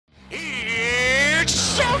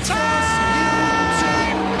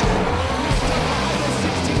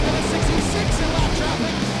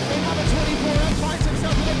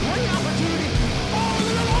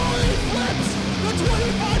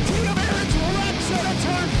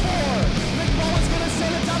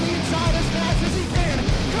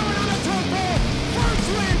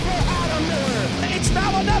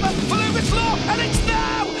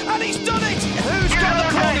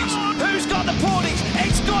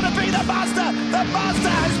The Mazda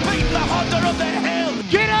has beaten the Honda of the hill.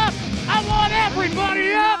 Get up! I want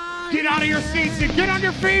everybody up! Get out of your seats and get on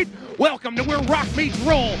your feet. Welcome to where rock meets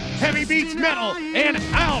roll, heavy meets metal, and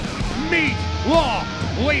out meets law.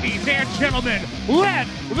 Ladies and gentlemen, let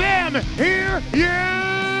them hear you!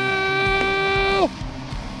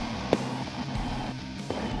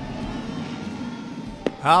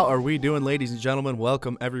 How are we doing, ladies and gentlemen?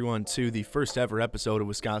 Welcome, everyone, to the first ever episode of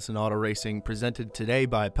Wisconsin Auto Racing, presented today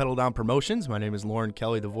by Pedal Down Promotions. My name is Lauren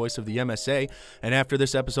Kelly, the voice of the MSA, and after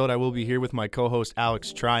this episode, I will be here with my co-host,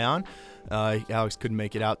 Alex Tryon. Alex couldn't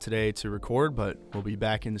make it out today to record, but we'll be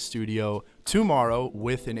back in the studio tomorrow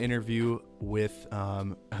with an interview with a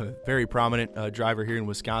very prominent driver here in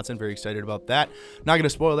Wisconsin. Very excited about that. Not going to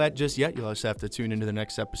spoil that just yet. You'll just have to tune into the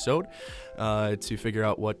next episode to figure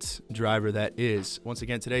out what driver that is. Once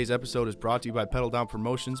again, today's episode is brought to you by Pedal Down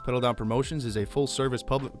Promotions. Pedal Down Promotions is a full-service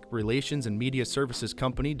public relations and media services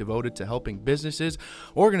company devoted to helping businesses,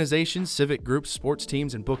 organizations, civic groups, sports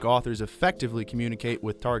teams, and book authors effectively communicate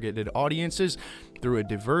with targeted audiences through a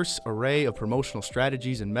diverse array of promotional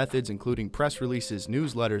strategies and methods, including press releases,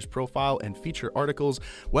 newsletters, profile and feature articles,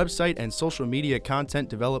 website and social media content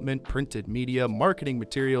development, printed media, marketing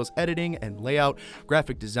materials, editing and layout,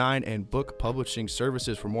 graphic design, and book publishing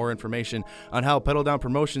services. For more information on how Pedal Down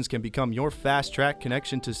Promotions can become your fast-track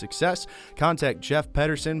connection to success, contact Jeff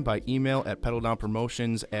Pedersen by email at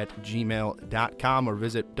pedaldownpromotions@gmail.com or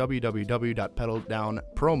visit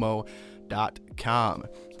www.pedaldownpromo.com.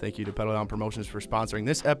 Thank you to Pedal Down Promotions for sponsoring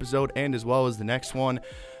this episode and as well as the next one.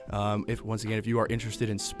 If you are interested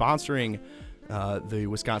in sponsoring the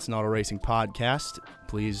Wisconsin Auto Racing podcast,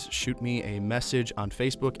 please shoot me a message on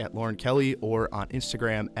Facebook at Lauren Kelly or on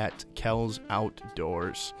Instagram at Kells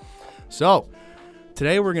Outdoors. So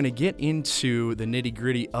today we're going to get into the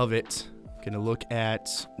nitty-gritty of it. Going to look at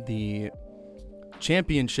the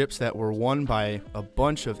championships that were won by a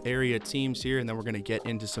bunch of area teams here, and then we're going to get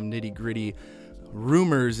into some nitty-gritty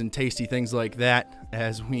rumors and tasty things like that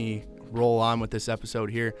as we roll on with this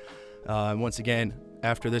episode here. Once again,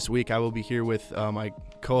 after this week, I will be here with my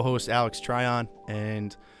co-host Alex Tryon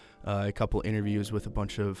and a couple interviews with a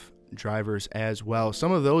bunch of drivers as well.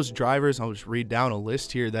 Some of those drivers, I'll just read down a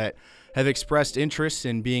list here that have expressed interest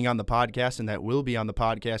in being on the podcast and that will be on the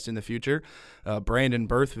podcast in the future. Brandon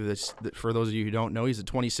Berth, for those of you who don't know, he's a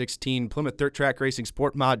 2016 Plymouth Dirt Track Racing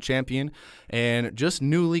Sport Mod champion and just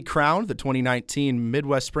newly crowned the 2019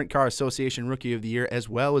 Midwest Sprint Car Association Rookie of the Year, as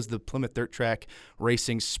well as the Plymouth Dirt Track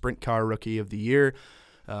Racing Sprint Car Rookie of the Year.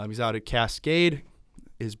 He's out at Cascade,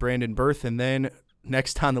 is Brandon Berth, and then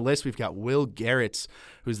next on the list, we've got Will Garretts,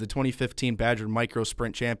 who's the 2015 Badger Micro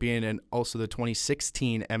Sprint champion and also the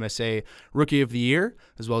 2016 MSA Rookie of the Year,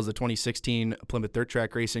 as well as the 2016 Plymouth Dirt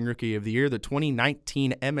Track Racing Rookie of the Year. The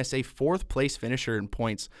 2019 MSA fourth place finisher in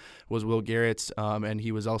points was Will Garretts, and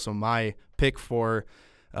he was also my pick for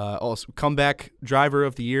also comeback driver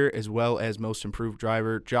of the year as well as most improved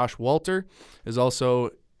driver. Josh Walter is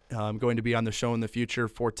also going to be on the show in the future,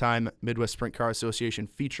 four-time Midwest Sprint Car Association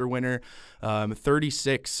feature winner,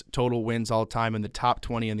 36 total wins all-time in the top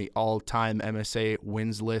 20 in the all-time MSA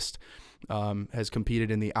wins list, has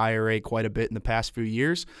competed in the IRA quite a bit in the past few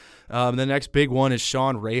years. The next big one is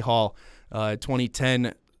Sean Rahal,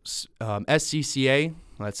 2010 SCCA,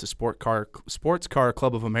 that's the Sports Car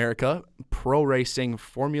Club of America Pro Racing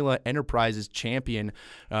Formula Enterprises champion,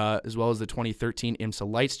 as well as the 2013 IMSA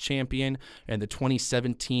Lights champion and the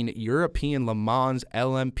 2017 European Le Mans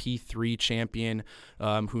LMP3 champion,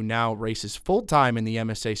 who now races full-time in the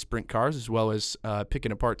MSA Sprint Cars, as well as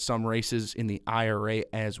picking apart some races in the IRA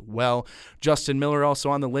as well. Justin Miller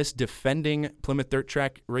also on the list, defending Plymouth Dirt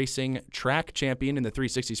Track Racing track champion in the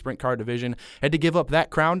 360 Sprint Car division. Had to give up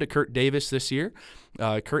that crown to Kurt Davis this year.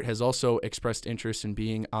 Kurt has also expressed interest in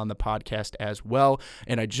being on the podcast as well.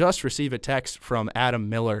 And I just received a text from Adam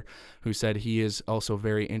Miller, who said he is also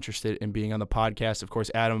very interested in being on the podcast. Of course,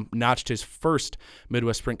 Adam notched his first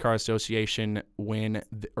Midwest Sprint Car Association win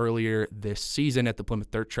earlier this season at the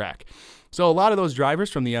Plymouth Dirt Track. So a lot of those drivers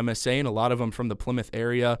from the MSA and a lot of them from the Plymouth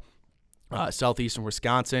area, southeastern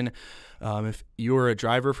Wisconsin. If you're a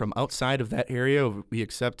driver from outside of that area, we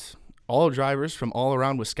accept all drivers from all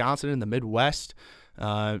around Wisconsin and the Midwest.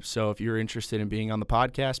 So if you're interested in being on the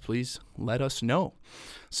podcast, please let us know.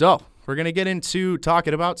 So we're going to get into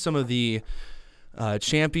talking about some of the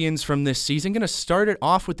champions from this season. Going to start it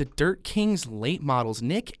off with the Dirt Kings late models.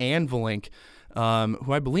 Nick Anvilink,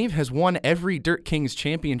 who I believe has won every Dirt Kings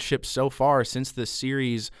championship so far since the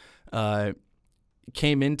series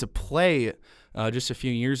came into play just a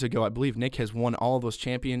few years ago. I believe Nick has won all of those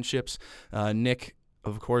championships. Nick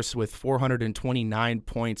of course, with 429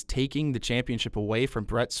 points, taking the championship away from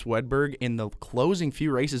Brett Swedberg in the closing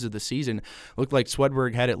few races of the season. Looked like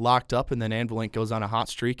Swedberg had it locked up, and then Anvilink goes on a hot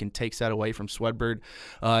streak and takes that away from Swedberg.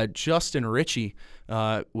 Justin Ritchie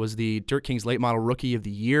was the Dirt Kings Late Model Rookie of the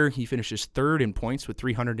Year. He finishes third in points with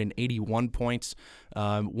 381 points.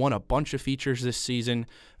 Won a bunch of features this season.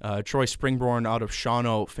 Troy Springborn out of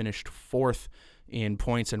Shawano finished fourth in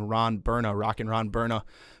points, and Rockin' Ron Berna,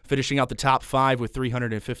 finishing out the top 5 with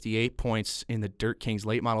 358 points in the Dirt Kings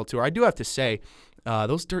Late Model Tour. I do have to say,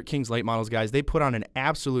 those Dirt Kings Late Models guys, they put on an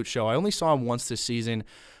absolute show. I only saw them once this season,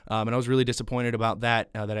 and I was really disappointed about that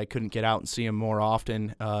I couldn't get out and see them more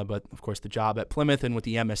often. But, of course, the job at Plymouth and with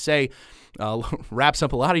the MSA wraps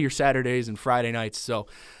up a lot of your Saturdays and Friday nights. So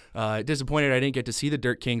disappointed I didn't get to see the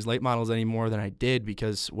Dirt Kings Late Models any more than I did,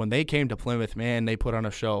 because when they came to Plymouth, man, they put on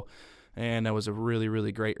a show. And that was a really,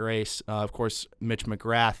 really great race. Of course, Mitch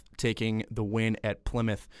McGrath taking the win at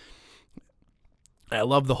Plymouth. I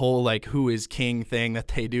love the whole, who is king thing that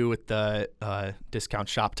they do with the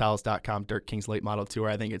discountshoptowels.com Dirt Kings Late Model Tour.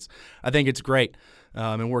 I think it's great.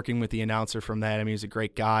 And working with the announcer from that, he's a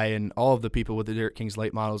great guy. And all of the people with the Dirt Kings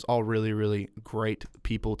Late Models, all really, really great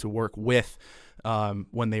people to work with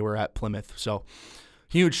when they were at Plymouth. So,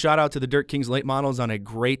 huge shout out to the Dirt Kings Late Models on a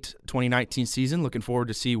great 2019 season. Looking forward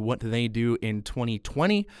to see what they do in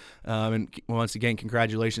 2020. And once again,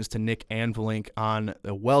 congratulations to Nick Anvilink on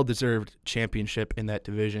a well-deserved championship in that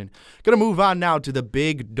division. Going to move on now to the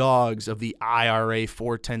big dogs of the IRA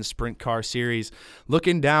 410 Sprint Car Series.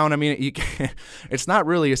 Looking down, it's not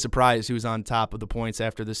really a surprise who's on top of the points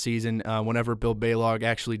after the season. Whenever Bill Baylog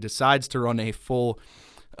actually decides to run a full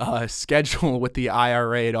schedule with the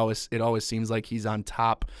IRA, it always seems like he's on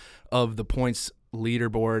top of the points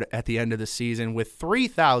leaderboard at the end of the season with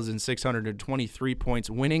 3,623 points,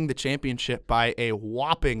 winning the championship by a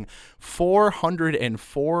whopping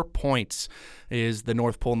 404 points. Is the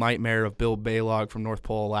North Pole Nightmare of Bill Baylog from North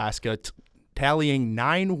Pole, Alaska, tallying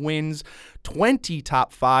 9 wins, 20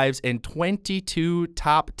 top 5s, and 22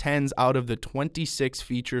 top 10s out of the 26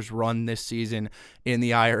 features run this season in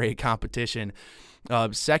the IRA competition.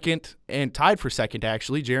 Second, and tied for second,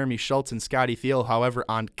 actually, Jeremy Schultz and Scotty Thiel. However,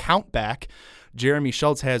 on countback, Jeremy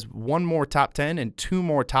Schultz has 1 more top 10 and 2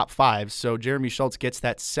 more top 5s. So Jeremy Schultz gets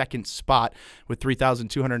that second spot with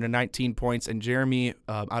 3,219 points. And Jeremy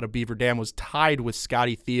out of Beaver Dam was tied with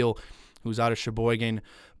Scotty Thiel, who's out of Sheboygan.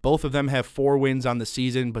 Both of them have 4 wins on the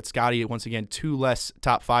season, but Scotty, once again, 2 less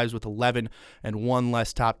top 5s with 11 and 1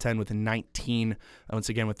 less top 10 with 19, once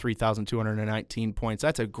again with 3,219 points.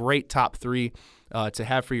 That's a great top 3 to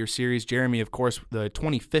have for your series. Jeremy, of course, the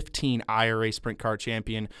 2015 IRA Sprint Car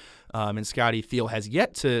champion, and Scotty Thiel has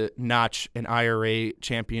yet to notch an IRA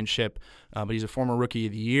championship, but he's a former Rookie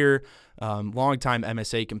of the Year, longtime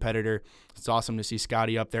MSA competitor. It's awesome to see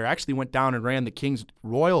Scotty up there. Actually went down and ran the Kings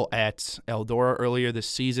Royal at Eldora earlier this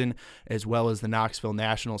season, as well as the Knoxville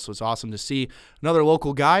National, so it's awesome to see another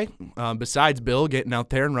local guy, besides Bill, getting out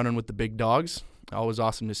there and running with the big dogs. Always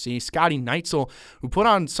awesome to see. Scotty Neitzel, who put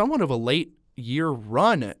on somewhat of a late year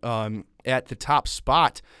run at the top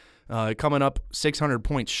spot, coming up 600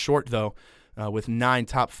 points short, though, with 9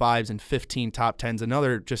 top 5s and 15 top 10s.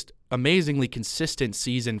 Another just amazingly consistent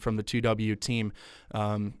season from the 2W team.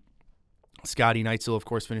 Scotty Neitzel, of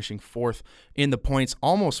course, finishing 4th in the points.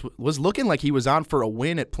 Almost was looking like he was on for a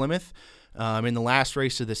win at Plymouth in the last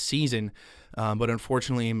race of the season, but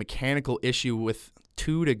unfortunately a mechanical issue with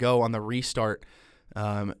 2 to go on the restart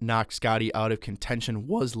knocked Scotty out of contention.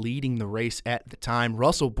 Was leading the race at the time.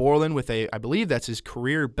 Russell Borland with I believe that's his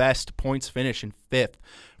career best points finish in 5th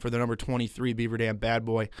for the number 23 Beaver Dam Bad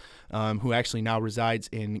Boy, who actually now resides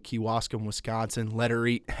in Kewaskum, Wisconsin. Letter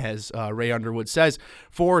Eat, as Ray Underwood says,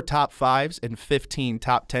 4 top 5s and 15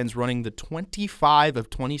 top 10s, running the 25 of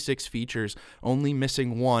 26 features, only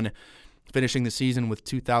missing 1. Finishing the season with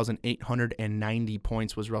 2,890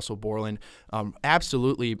 points was Russell Borland.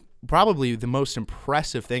 Absolutely, probably the most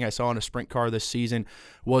impressive thing I saw in a sprint car this season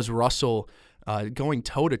was Russell going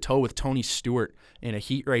toe-to-toe with Tony Stewart in a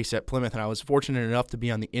heat race at Plymouth, and I was fortunate enough to be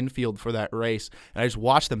on the infield for that race, and I just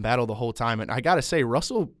watched them battle the whole time, and I got to say,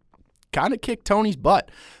 Russell kind of kicked Tony's butt.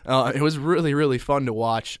 It was really, really fun to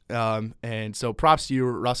watch, and so props to you,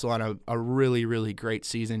 Russell, on a really, really great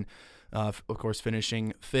season. Of course,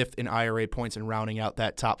 finishing 5th in IRA points and rounding out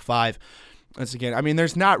that top 5. Once again,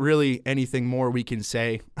 there's not really anything more we can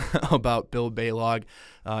say about Bill Baylog.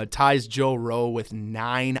 Ties Joe Rowe with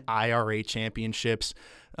 9 IRA championships.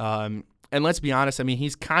 And let's be honest,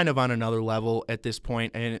 he's kind of on another level at this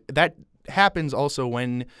point. And that happens also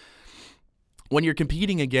when you're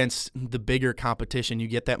competing against the bigger competition. You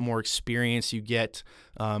get that more experience. You get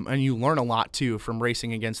And you learn a lot, too, from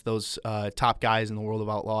racing against those top guys in the World of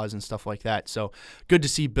Outlaws and stuff like that. So good to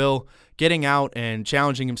see Bill getting out and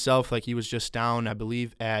challenging himself like he was just down, I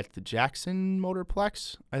believe, at the Jackson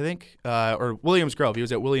Motorplex, I think, or Williams Grove. He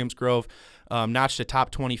was at Williams Grove, notched a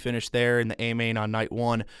top 20 finish there in the A-Main on night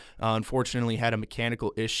one. Unfortunately, had a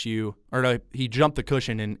mechanical issue, or no, he jumped the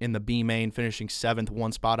cushion in the B-Main, finishing 7th,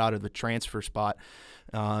 one spot out of the transfer spot.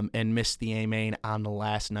 And missed the A-Main on the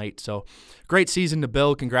last night. So great season to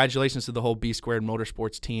Bill. Congratulations to the whole B-Squared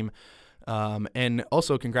Motorsports team. And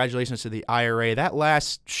also congratulations to the IRA. That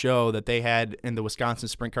last show that they had in the Wisconsin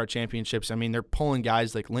Sprint Car Championships, I mean, they're pulling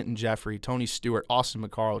guys like Linton Jeffrey, Tony Stewart, Austin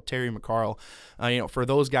McCarl, Terry McCarl. For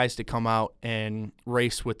those guys to come out and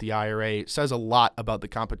race with the IRA says a lot about the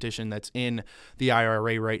competition that's in the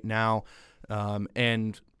IRA right now.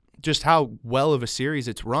 And just how well of a series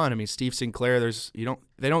it's run. I mean, Steve Sinclair,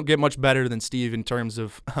 they don't get much better than Steve in terms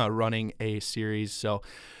of running a series. So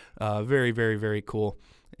very, very, very cool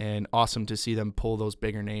and awesome to see them pull those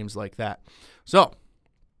bigger names like that. So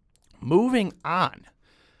moving on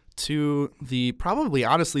to probably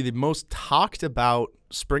honestly the most talked about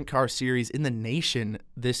sprint car series in the nation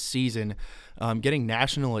this season, getting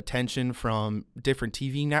national attention from different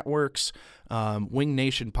TV networks. Wing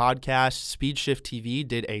Nation podcast, Speed Shift TV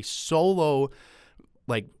did a solo,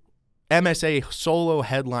 MSA solo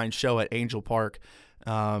headline show at Angel Park.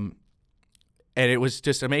 And it was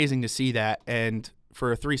just amazing to see that. And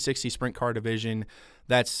for a 360 sprint car division,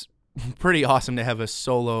 that's pretty awesome to have a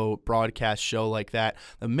solo broadcast show like that.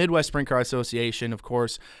 The Midwest Sprint Car Association, of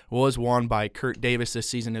course, was won by Kurt Davis this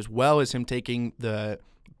season, as well as him taking the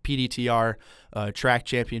PDTR track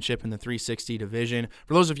championship in the 360 division.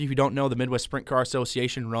 For those of you who don't know, the Midwest Sprint Car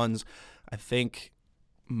Association runs, I think,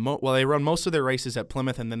 they run most of their races at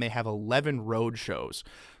Plymouth, and then they have 11 road shows.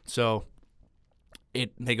 So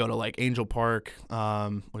they go to like Angel Park,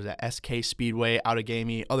 SK Speedway,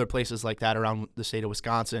 Outagamie, other places like that around the state of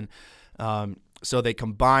Wisconsin. So they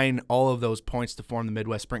combine all of those points to form the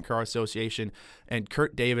Midwest Sprint Car Association, and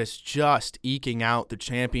Kurt Davis just eking out the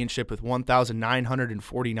championship with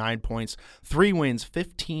 1,949 points, 3 wins,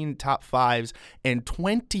 15 top 5s, and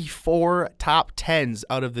 24 top 10s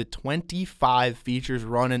out of the 25 features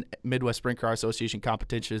run in Midwest Sprint Car Association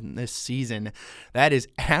competition this season. That is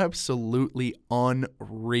absolutely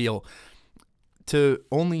unreal. To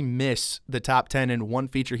only miss the top 10 in one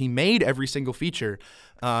feature. He made every single feature,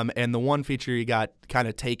 and the one feature he got kind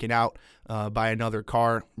of taken out by another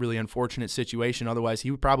car. Really unfortunate situation. Otherwise,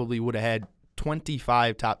 he probably would have had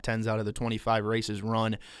 25 top 10s out of the 25 races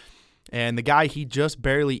run. And the guy he just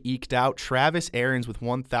barely eked out, Travis Aarons, with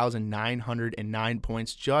 1,909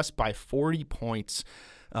 points, just by 40 points.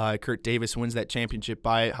 Kurt Davis wins that championship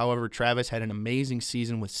by it. However, Travis had an amazing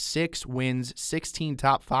season with 6 wins, 16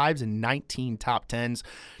 top 5s, and 19 top 10s.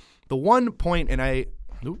 The one point,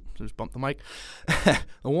 just bumped the mic.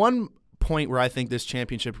 The one point where I think this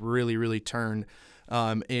championship really, really turned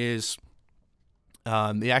is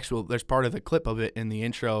there's part of the clip of it in the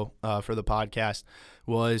intro for the podcast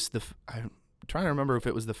was I'm trying to remember if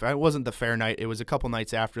it wasn't the fair night. It was a couple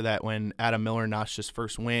nights after that when Adam Miller notched his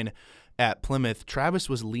first win at Plymouth. Travis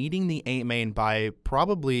was leading the A-Main by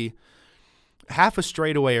probably half a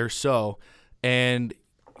straightaway or so, and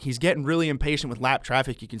he's getting really impatient with lap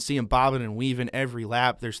traffic. You can see him bobbing and weaving every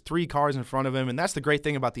lap. There's 3 cars in front of him, and that's the great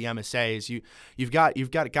thing about the MSA is you've got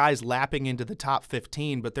guys lapping into the top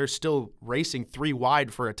 15, but they're still racing 3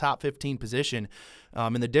 wide for a top 15 position.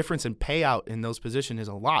 And the difference in payout in those positions is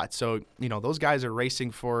a lot. So, those guys are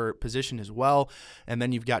racing for position as well. And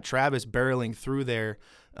then you've got Travis barreling through there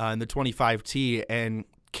in the 25T and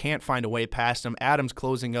can't find a way past him. Adam's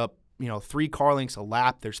closing up, 3 car lengths a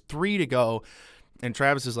lap. There's 3 to go. And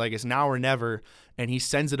Travis is like, it's now or never. And he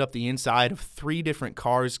sends it up the inside of 3 different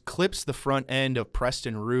cars, clips the front end of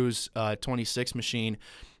Preston Rue's 26 machine,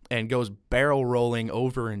 and goes barrel rolling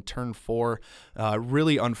over in turn 4.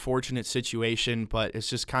 Really unfortunate situation, but it's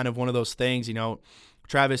just kind of one of those things,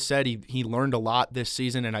 Travis said he learned a lot this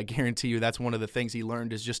season, and I guarantee you that's one of the things he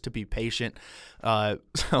learned is just to be patient.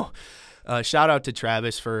 Shout out to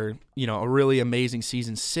Travis for, a really amazing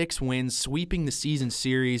season. 6 wins, sweeping the season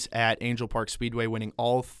series at Angel Park Speedway, winning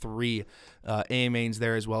all 3 A-Mains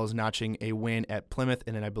there, as well as notching a win at Plymouth,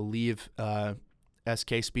 and then I believe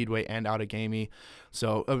SK Speedway and Outagamie.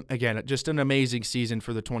 So, again, just an amazing season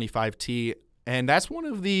for the 25T, and that's one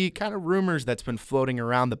of the kind of rumors that's been floating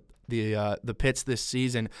around the pits this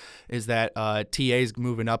season is that TA's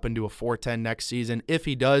moving up into a 410 next season. If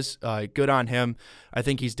he does, good on him. I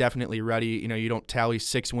think he's definitely ready. You don't tally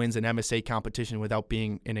 6 wins in MSA competition without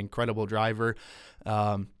being an incredible driver.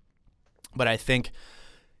 But I think,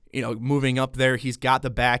 moving up there, he's got the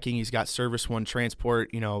backing. He's got Service One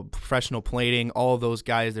Transport, professional plating, all of those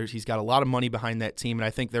guys. He's got a lot of money behind that team, and I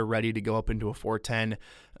think they're ready to go up into a 410.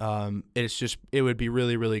 It would be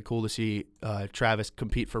really, really cool to see Travis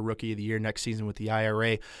compete for Rookie of the Year next season with the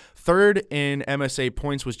IRA. Third in MSA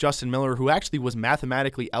points was Justin Miller, who actually was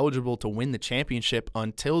mathematically eligible to win the championship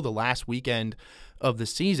until the last weekend of the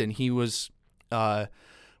season. He was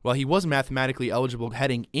he was mathematically eligible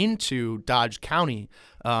heading into Dodge County,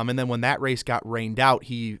 and then when that race got rained out,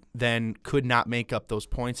 he then could not make up those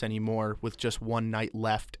points anymore with just one night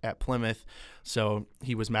left at Plymouth, so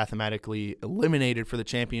he was mathematically eliminated for the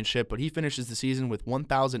championship, but he finishes the season with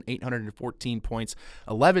 1,814 points,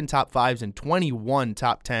 11 top 5s, and 21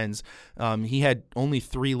 top 10s. He had only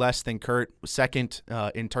 3 less than Kurt, second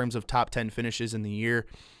in terms of top 10 finishes in the year.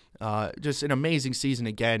 Just an amazing season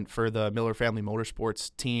again for the Miller Family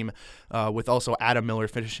Motorsports team, with also Adam Miller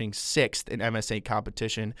finishing 6th in MSA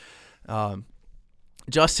competition.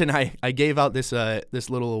 Justin, I gave out this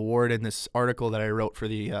little award in this article that I wrote for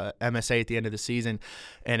the MSA at the end of the season,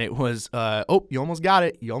 and it was, you almost got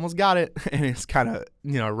it, and it's kind of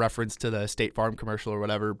a reference to the State Farm commercial or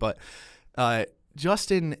whatever. But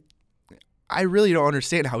Justin, I really don't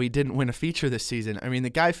understand how he didn't win a feature this season. I mean, the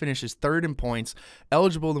guy finishes 3rd in points,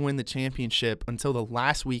 eligible to win the championship until the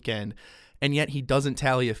last weekend, and yet he doesn't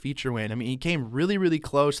tally a feature win. I mean, he came really, really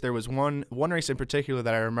close. There was one race in particular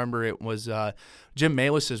that I remember. It was Jim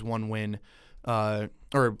Malis' one win,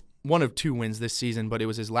 or one of 2 wins this season, but it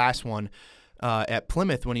was his last one at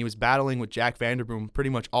Plymouth when he was battling with Jack Vanderboom pretty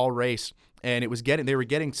much all race. And they were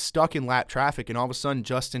getting stuck in lap traffic, and all of a sudden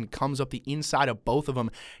Justin comes up the inside of both of them,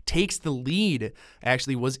 takes the lead,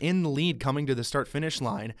 actually was in the lead coming to the start-finish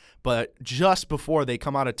line, but just before they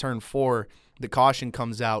come out of turn 4, the caution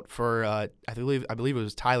comes out for, I believe it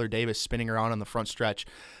was Tyler Davis spinning around on the front stretch,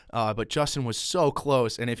 but Justin was so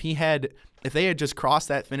close, and if they had just crossed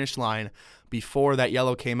that finish line before that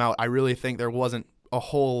yellow came out, I really think there wasn't a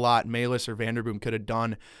whole lot Malis or Vanderboom could have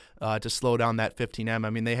done to slow down that 15M. I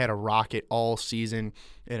mean, they had a rocket all season,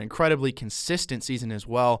 an incredibly consistent season as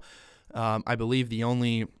well. I believe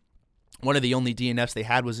one of the only DNFs they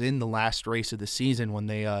had was in the last race of the season when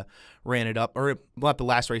they ran it up, or not the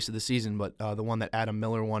last race of the season, but the one that Adam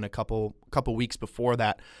Miller won a couple weeks before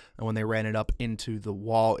that, when they ran it up into the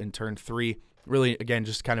wall in turn 3. Really, again,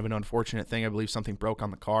 just kind of an unfortunate thing. I believe something broke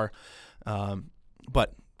on the car,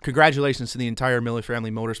 but congratulations to the entire Miller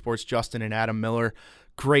Family Motorsports, Justin and Adam Miller.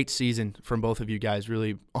 Great season from both of you guys.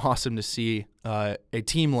 Really awesome to see a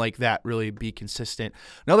team like that really be consistent.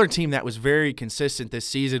 Another team that was very consistent this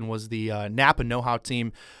season was the Napa Know-How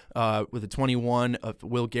team with the 21 of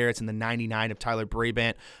Will Garretts and the 99 of Tyler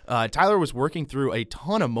Brabant. Tyler was working through a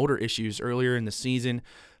ton of motor issues earlier in the season.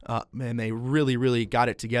 And they really, really got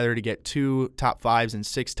it together to get 2 top 5s and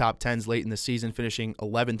 6 top 10s late in the season, finishing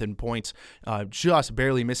 11th in points, just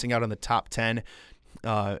barely missing out on the top 10.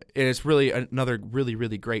 It's really another really,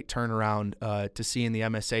 really great turnaround to see in the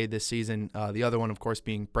MSA this season. The other one, of course,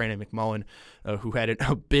 being Brandon McMullen, who had an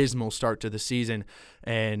abysmal start to the season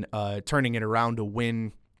and turning it around to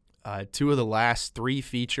win 2 of the last 3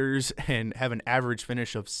 features and have an average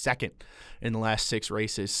finish of 2nd in the last 6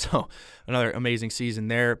 races. So another amazing season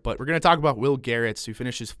there. But we're going to talk about Will Garretts, who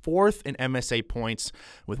finishes 4th in MSA points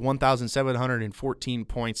with 1,714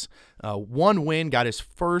 points. 1 win, got his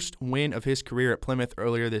first win of his career at Plymouth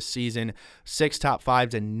earlier this season. 6 top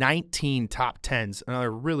 5s and 19 top 10s.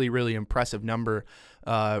 Another really, really impressive number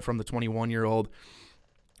from the 21-year-old.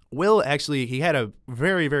 Will actually, he had a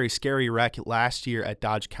very, very scary wreck last year at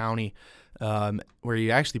Dodge County where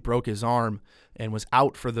he actually broke his arm and was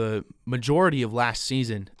out for the majority of last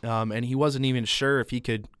season. And he wasn't even sure if he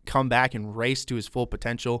could come back and race to his full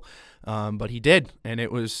potential, but he did. And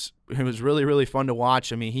it was really, really fun to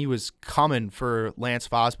watch. I mean, he was coming for Lance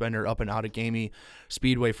Fosbender up in Outagamie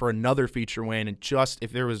Speedway for another feature win. And just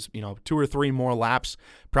if there was 2 or 3 more laps,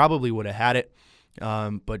 probably would have had it.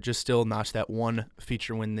 But just still notched that 1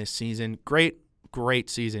 feature win this season. Great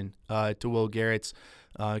season to Will Garretts.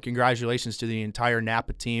 Congratulations to the entire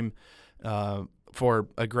Napa team for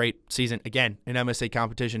a great season. Again, in MSA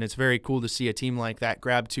competition, it's very cool to see a team like that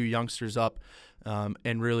grab 2 youngsters up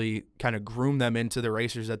and really kind of groom them into the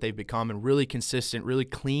racers that they've become, and really consistent, really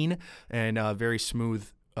clean, and very smooth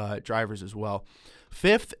drivers as well.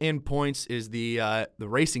 5th in points is the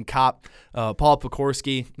Racing Cop, Paul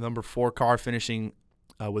Pokorski, number 4 car, finishing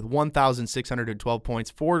with 1,612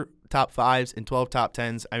 points, 4 top 5s and 12 top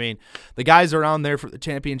 10s. I mean, the guys are on there for the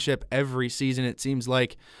championship every season, it seems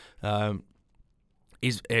like.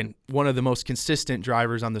 He's one of the most consistent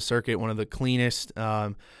drivers on the circuit, one of the cleanest.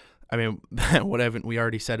 I mean, what haven't we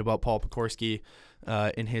already said about Paul Pecorski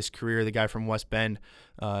in his career, the guy from West Bend?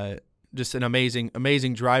 Just an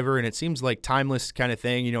amazing driver, and it seems like timeless kind of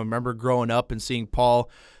thing. You know, remember growing up and seeing Paul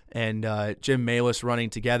and Jim Malis running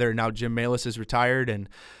together. Now Jim Malis is retired, and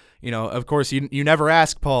you know, of course, you never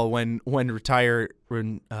ask Paul when retirement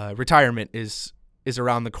is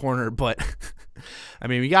around the corner, but I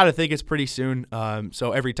mean, we got to think it's pretty soon.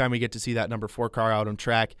 So every time we get to see that number 4 car out on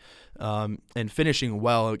track and finishing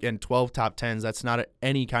well, again, 12 top 10s, that's not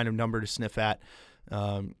any kind of number to sniff at.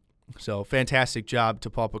 So fantastic job to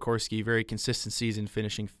Paul Pecorski. Very consistent season,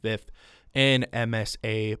 finishing 5th in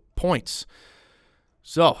MSA points.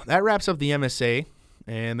 So that wraps up the MSA,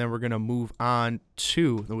 and then we're going to move on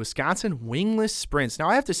to the Wisconsin Wingless Sprints. Now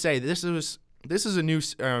I have to say this is a new,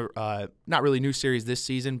 not really new series this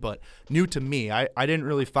season, but new to me. I didn't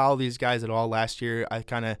really follow these guys at all last year.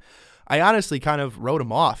 I honestly kind of wrote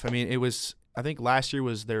them off. I mean, I think last year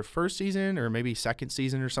was their first season or maybe second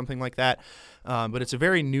season or something like that. But it's a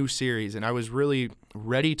very new series, and I was really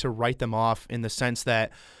ready to write them off in the sense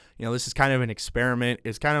that, you know, this is kind of an experiment.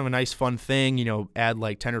 It's kind of a nice, fun thing, you know, add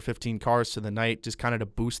like 10 or 15 cars to the night just kind of to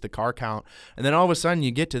boost the car count. And then all of a sudden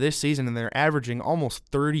you get to this season and they're averaging almost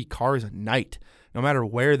 30 cars a night, no matter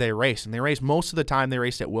where they race. And they race most of the time, they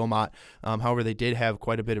raced at Wilmot. However, they did have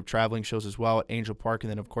quite a bit of traveling shows as well at Angel Park,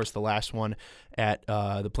 and then, of course, the last one at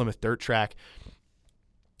the Plymouth Dirt Track.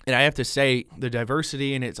 And I have to say, the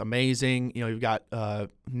diversity in it's amazing. You know, you've got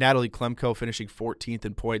Natalie Klemko finishing 14th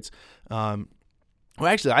in points. Well,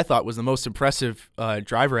 actually, I thought was the most impressive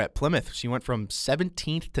driver at Plymouth. She went from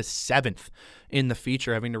 17th to 7th in the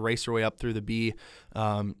feature, having to race her way up through the B,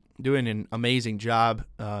 doing an amazing job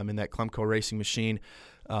in that Klemko racing machine,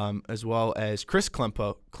 as well as Chris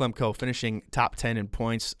Klemko finishing top 10 in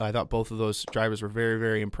points. I thought both of those drivers were very,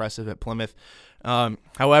 very impressive at Plymouth.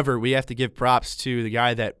 However, we have to give props to the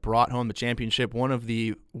guy that brought home the championship, one of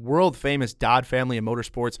the world-famous Dodd family of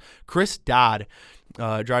motorsports, Chris Dodd,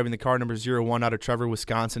 driving the car number 01 out of Trevor,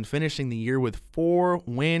 Wisconsin, finishing the year with 4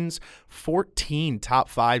 wins, 14 top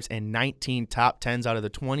 5s, and 19 top 10s out of the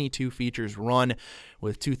 22 features run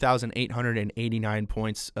with 2,889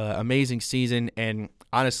 points. Amazing season, and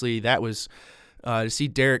honestly, that was to see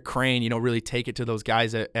Derek Crane, you know, really take it to those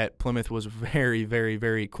guys at Plymouth was very, very,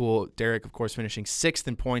 very cool. Derek, of course, finishing 6th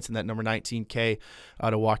in points in that number 19K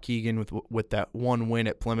out of Waukegan with that one win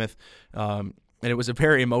at Plymouth. And it was a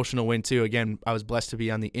very emotional win, too. Again, I was blessed to be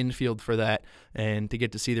on the infield for that and to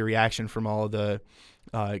get to see the reaction from all of the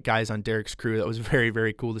guys on Derek's crew. That was very,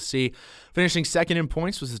 very cool to see. Finishing 2nd in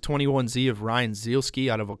points was the 21Z of Ryan Zielski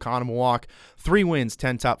out of Oconomowoc. 3 wins,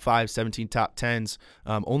 10 top 5s, 17 top 10s.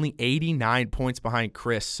 Only 89 points behind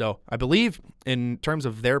Chris. So I believe in terms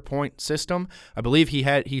of their point system, I believe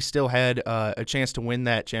he still had a chance to win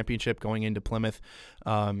that championship going into Plymouth.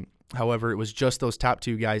 However, it was just those top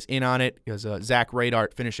 2 guys in on it, because Zach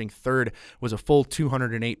Radart finishing 3rd was a full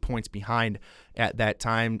 208 points behind at that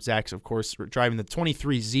time. Zach's, of course, driving the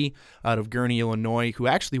 23Z out of Gurnee, Illinois, who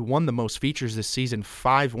actually won the most features this season,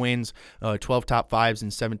 5 wins, 12 top 5s,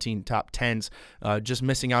 and 17 top 10s, just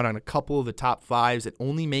missing out on a couple of the top 5s and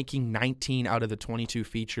only making 19 out of the 22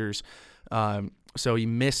 features. So he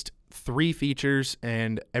missed 3 features,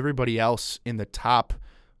 and everybody else in the top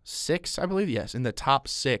 6, I believe, yes, in the top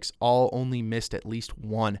 6, all only missed at least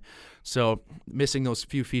 1. So missing those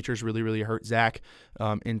few features really, really hurt Zach.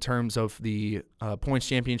 In terms of the points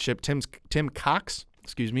championship, Tim Cox,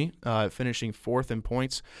 finishing 4th in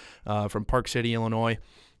points from Park City, Illinois,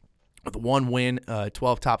 with 1 win,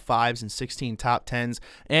 12 top 5s, and 16 top 10s.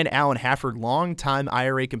 And Alan Hafford, longtime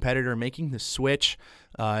IRA competitor, making the switch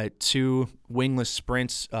to wingless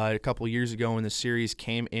sprints a couple years ago when the series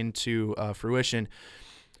came into fruition.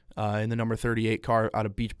 In the number 38 car out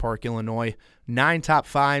of Beach Park, Illinois. 9 top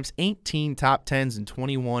 5s, 18 top 10s, and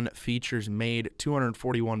 21 features made.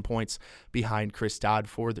 241 points behind Chris Dodd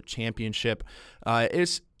for the championship.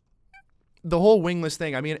 It's the whole wingless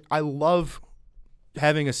thing. I mean, I love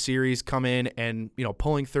having a series come in and, you know,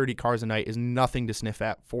 pulling 30 cars a night is nothing to sniff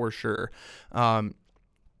at for sure.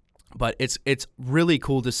 But it's really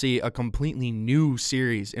cool to see a completely new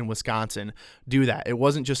series in Wisconsin do that. It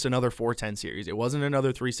wasn't just another 410 series. It wasn't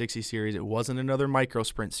another 360 series. It wasn't another micro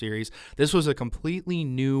sprint series. This was a completely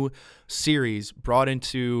new series brought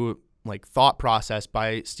into like thought process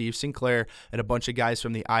by Steve Sinclair and a bunch of guys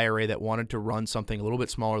from the IRA that wanted to run something a little bit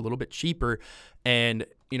smaller, a little bit cheaper. And,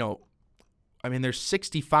 you know, I mean, there's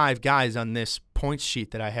 65 guys on this points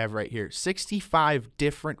sheet that I have right here. 65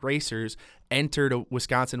 different racers entered a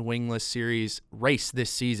Wisconsin Wingless Series race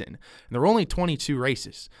this season. And there were only 22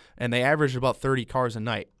 races, and they averaged about 30 cars a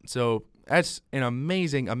night. So That's an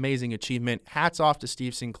amazing, amazing achievement. Hats off to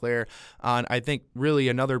Steve Sinclair on, I think, really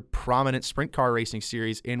another prominent sprint car racing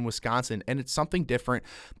series in Wisconsin. And it's something different.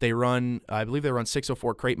 They run, I believe they run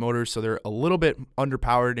 604 crate motors, so they're a little bit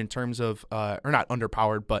underpowered in terms of, or not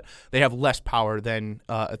underpowered, but they have less power than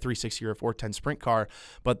a 360 or a 410 sprint car.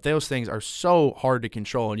 But those things are so hard to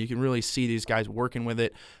control, and you can really see these guys working with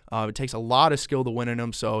it. It takes a lot of skill to win in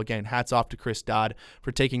them. So, again, hats off to Chris Dodd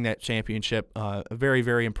for taking that championship. A very,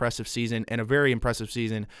 very impressive season, and a very impressive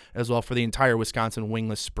season as well for the entire Wisconsin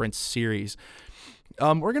Wingless Sprint Series.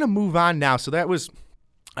 We're going to move on now. So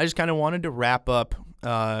I just kind of wanted to wrap up.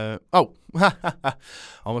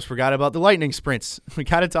 Almost forgot about the Lightning Sprints. We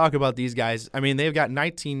got to talk about these guys. I mean, they've got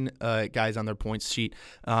 19 guys on their points sheet,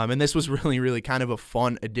 and this was really, really kind of a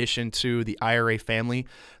fun addition to the IRA family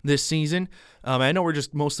this season. I know we're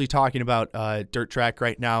just mostly talking about dirt track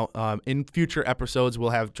right now. In future episodes,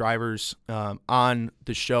 we'll have drivers on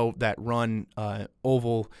the show that run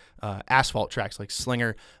oval asphalt tracks like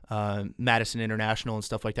Slinger, Madison International, and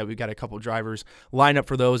stuff like that. We've got a couple drivers lined up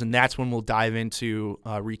for those, and that's when we'll dive into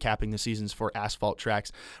recapping the seasons for asphalt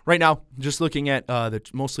tracks. Right now, just looking at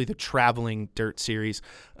mostly the traveling dirt series.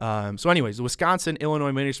 So anyways, the Wisconsin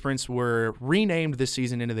Illinois Mini Sprints were renamed this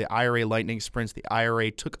season into the IRA Lightning Sprints. The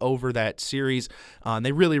IRA took over that series.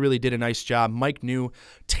 They really, really did a nice job. Mike New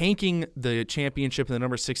tanking the championship in the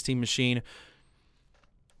number 16 machine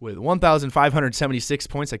with 1,576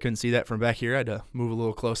 points. I couldn't see that from back here. I had to move a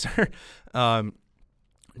little closer.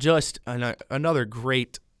 Just another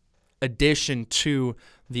great addition to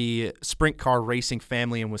the sprint car racing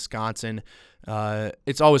family in Wisconsin.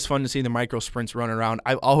 It's always fun to see the micro sprints run around.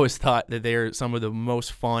 I've always thought that they're some of the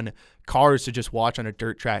most fun cars to just watch on a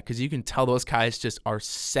dirt track, because you can tell those guys just are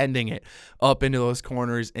sending it up into those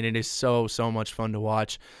corners, and it is so, so much fun to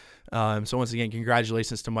watch. So once again,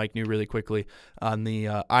 congratulations to Mike New really quickly on the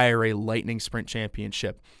IRA Lightning Sprint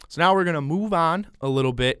Championship. So now we're going to move on a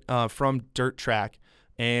little bit from dirt track,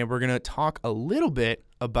 and we're going to talk a little bit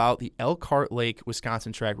about the Elkhart Lake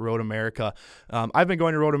Wisconsin Track Road America. I've been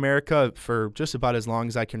going to Road America for just about as long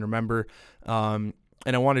as I can remember.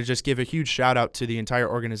 And I want to just give a huge shout out to the entire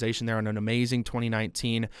organization there on an amazing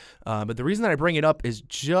 2019. But the reason that I bring it up is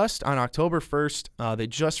just on October 1st, they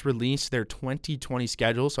just released their 2020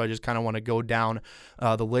 schedule. So I just kind of want to go down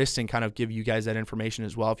the list and kind of give you guys that information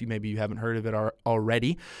as well, if you haven't heard of it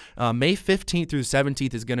already. May 15th through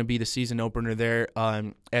 17th is going to be the season opener there.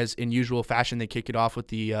 As in usual fashion, they kick it off with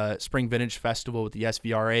the Spring Vintage Festival with the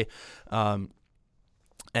SVRA. And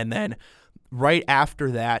then right after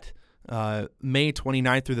that, May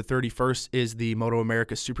 29th through the 31st is the Moto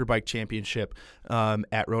America Superbike Championship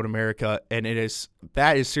at Road America, and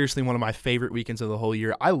that is seriously one of my favorite weekends of the whole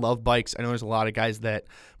year. I love bikes. I know there's a lot of guys that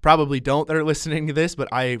probably don't that are listening to this, but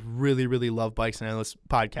I really, really love bikes, and I know this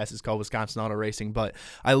podcast is called Wisconsin Auto Racing, but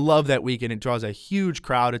I love that weekend. It draws a huge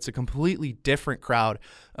crowd. It's a completely different crowd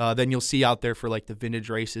than you'll see out there for like the vintage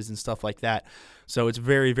races and stuff like that. So it's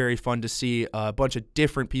very, very fun to see a bunch of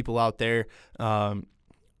different people out there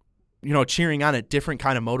cheering on a different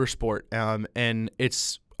kind of motorsport. And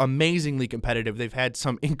it's amazingly competitive. They've had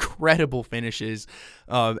some incredible finishes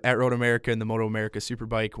at Road America and the Moto America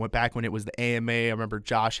Superbike. Went back when it was the AMA. I remember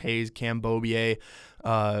Josh Hayes, Cam Beaubier,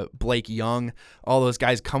 Blake Young, all those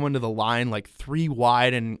guys coming to the line like three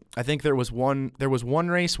wide. And I think there was one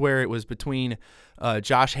race where it was between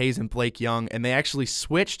Josh Hayes and Blake Young, and they actually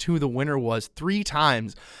switched who the winner was 3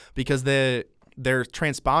 times because their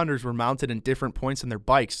transponders were mounted in different points in their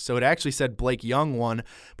bikes. So it actually said Blake Young won,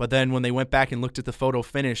 but then when they went back and looked at the photo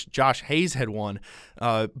finish, Josh Hayes had won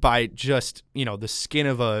by just, the skin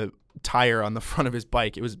of a tire on the front of his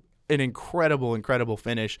bike. It was an incredible, incredible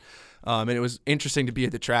finish. And it was interesting to be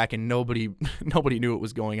at the track, and nobody knew what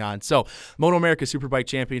was going on. So Moto America Superbike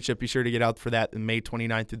Championship, be sure to get out for that in May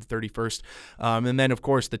 29th through the 31st. And then, of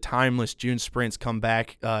course, the timeless June sprints come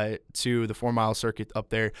back to the 4-mile circuit up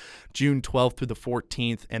there, June 12th through the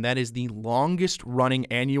 14th, and that is the longest-running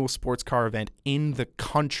annual sports car event in the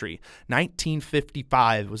country.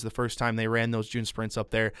 1955 was the first time they ran those June sprints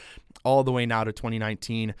up there, all the way now to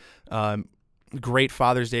 2019. Great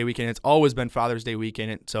Father's Day weekend. It's always been Father's Day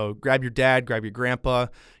weekend. So grab your dad, grab your grandpa,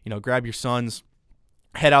 grab your sons,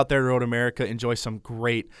 head out there to Road America, enjoy some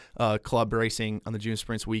great club racing on the June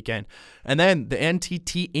Sprints weekend. And then the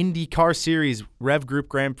NTT IndyCar Series Rev Group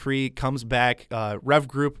Grand Prix comes back. Rev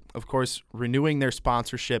Group, of course, renewing their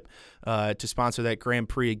sponsorship to sponsor that Grand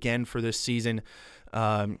Prix again for this season.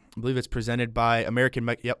 I believe it's presented by American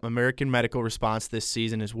Medical Response this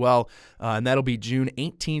season as well, and that'll be June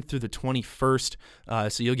 18th through the 21st,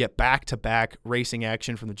 so you'll get back-to-back racing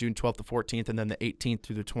action from the June 12th to 14th, and then the 18th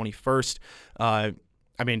through the 21st.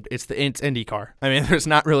 I mean, it's IndyCar. I mean, there's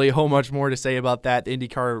not really a whole much more to say about that. The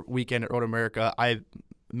IndyCar weekend at Road America, I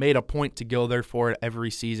made a point to go there for it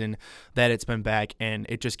every season that it's been back, and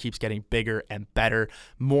it just keeps getting bigger and better.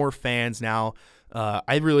 More fans now.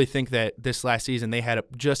 I really think that this last season they had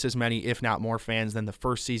just as many, if not more, fans than the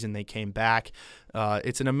first season they came back.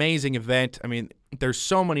 It's an amazing event. I mean, there's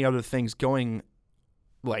so many other things going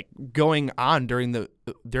on during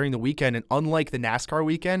the weekend, and unlike the NASCAR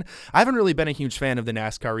weekend, I haven't really been a huge fan of the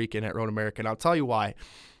NASCAR weekend at Road America, and I'll tell you why.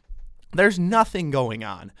 There's nothing going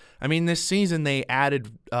on. I mean, this season they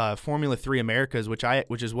added Formula 3 Americas, which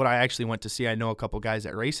is what I actually went to see. I know a couple guys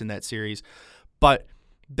that race in that series, but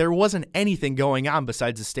there wasn't anything going on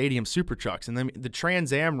besides the stadium super trucks. And then the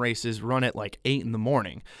Trans Am races run at like 8 in the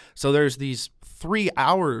morning. So there's these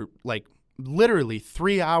 3-hour, literally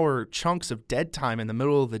 3-hour chunks of dead time in the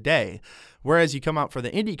middle of the day. Whereas you come out for the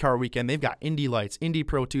IndyCar weekend, they've got Indy Lights, Indy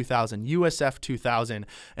Pro 2000, USF 2000,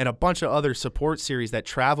 and a bunch of other support series that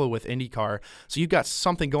travel with IndyCar. So you've got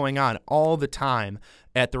something going on all the time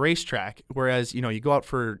at the racetrack. Whereas, you go out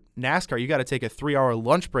for NASCAR, you got to take a 3-hour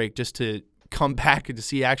lunch break just to come back and to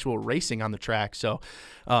see actual racing on the track. So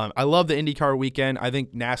I love the IndyCar weekend. I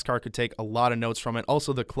think NASCAR could take a lot of notes from it.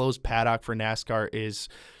 Also, the closed paddock for NASCAR is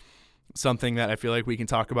something that I feel like we can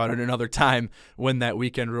talk about at another time when that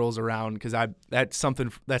weekend rolls around, because that's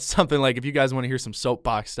something like, if you guys want to hear some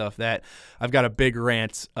soapbox stuff, that I've got a big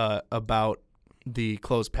rant about the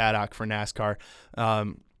closed paddock for NASCAR.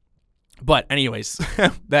 But anyways,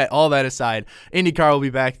 all that aside, IndyCar will be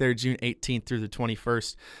back there June 18th through the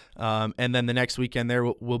 21st. And then the next weekend there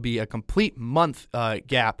will be a complete month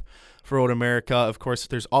gap for Road America. Of course,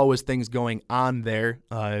 there's always things going on there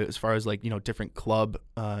as far as different club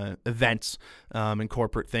events and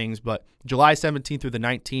corporate things. But July 17th through the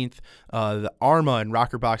 19th, the ARMA and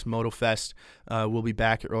Rocker Box Moto Fest will be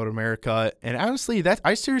back at Road America. And honestly,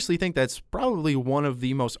 I seriously think that's probably one of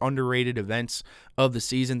the most underrated events of the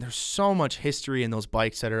season. There's so much history in those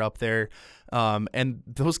bikes that are up there. And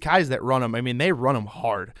those guys that run them, I mean, they run them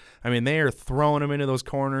hard. I mean, they are throwing them into those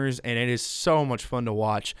corners, and it is so much fun to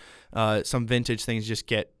watch. Some vintage things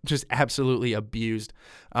get absolutely abused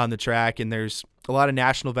on the track, and there's a lot of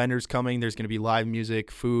national vendors coming. There's going to be live music,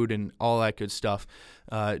 food, and all that good stuff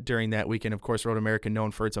during that weekend. Of course, Road America,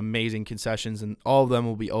 known for its amazing concessions, and all of them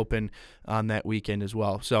will be open on that weekend as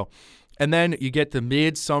well. So, and then you get the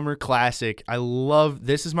Midsummer Classic.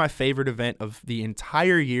 This is my favorite event of the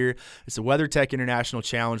entire year. It's the WeatherTech International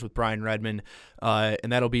Challenge with Brian Redman,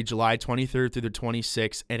 and that'll be July 23rd through the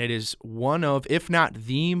 26th, and it is one of, if not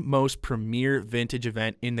the most premier vintage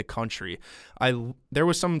event in the country. There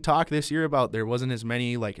was some talk this year about there wasn't as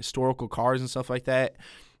many historical cars and stuff like that.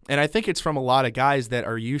 And I think it's from a lot of guys that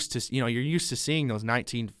are used to, you're used to seeing those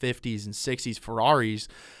 1950s and 60s Ferraris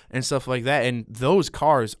and stuff like that. And those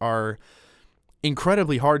cars are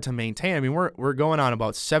incredibly hard to maintain. I mean, we're going on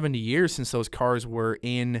about 70 years since those cars were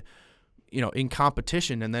in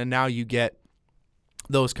competition. And then now you get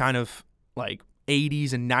those kind of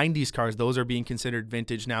 80s and 90s cars. Those are being considered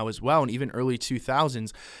vintage now as well. And even early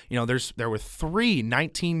 2000s, there were 3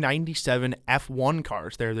 1997 F1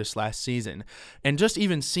 cars there this last season. And just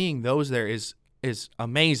even seeing those there is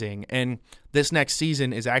amazing. And this next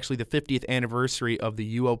season is actually the 50th anniversary of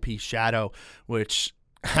the UOP Shadow, which,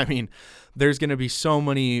 I mean, there's going to be so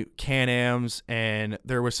many Can-Ams, and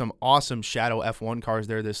there were some awesome Shadow F1 cars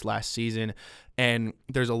there this last season. And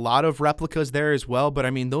there's a lot of replicas there as well. But, I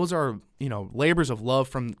mean, those are, labors of love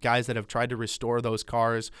from guys that have tried to restore those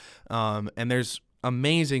cars. And there's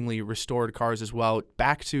amazingly restored cars as well,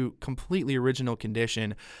 back to completely original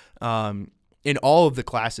condition in all of the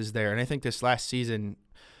classes there. And I think this last season,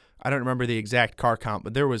 I don't remember the exact car count,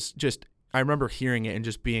 but there was just, I remember hearing it and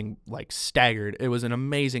just being staggered. It was an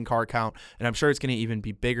amazing car count, and I'm sure it's going to even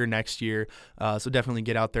be bigger next year. So definitely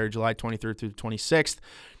get out there July 23rd through the 26th.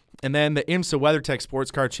 And then the IMSA WeatherTech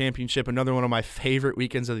Sports Car Championship, another one of my favorite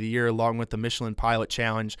weekends of the year, along with the Michelin Pilot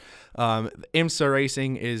Challenge. IMSA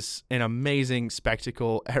racing is an amazing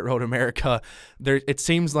spectacle at Road America. It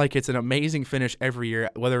seems like it's an amazing finish every year,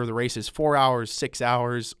 whether the race is 4 hours, 6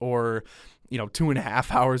 hours, or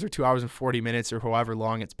 2.5 hours or 2 hours and 40 minutes or however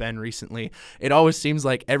long it's been recently. It always seems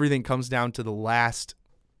like everything comes down to the last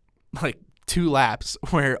 2 laps,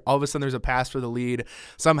 where all of a sudden there's a pass for the lead.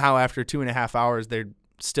 Somehow after 2.5 hours, they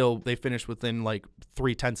finished within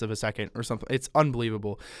 0.3 of a second or something. It's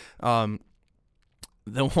unbelievable. The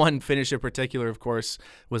one finish in particular, of course,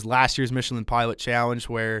 was last year's Michelin Pilot Challenge,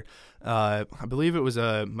 where I believe it was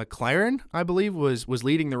a McLaren, was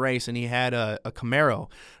leading the race, and he had a Camaro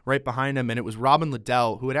right behind him, and it was Robin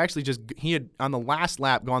Liddell, who had actually he had on the last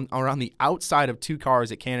lap gone around the outside of two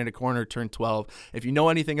cars at Canada Corner, turn 12. If you know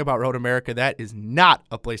anything about Road America, that is not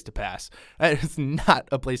a place to pass. That is not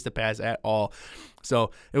a place to pass at all.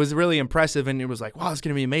 So it was really impressive, and it was like, wow, it's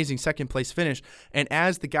going to be amazing second place finish. And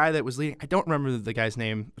as the guy that was leading, I don't remember the guy's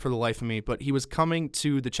name for the life of me, but he was coming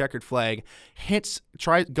to the checkered flag,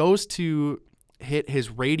 goes to hit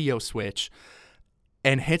his radio switch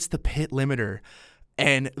and hits the pit limiter,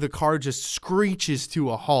 and the car just screeches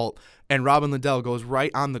to a halt, and Robin Liddell goes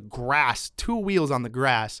right on the grass, two wheels on the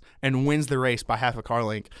grass, and wins the race by half a car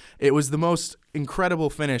length. It was the most incredible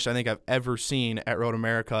finish I think I've ever seen at Road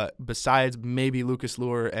America, besides maybe Lucas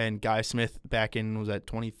Luhr and Guy Smith back in, was that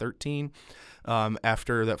 2013?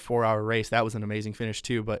 After that 4-hour race. That was an amazing finish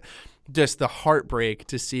too, but just the heartbreak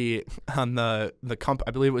to see on I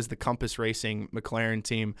believe it was the Compass Racing McLaren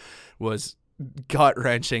team, was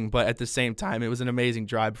gut-wrenching, but at the same time, it was an amazing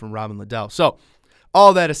drive from Robin Liddell. So,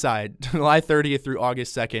 all that aside, July 30th through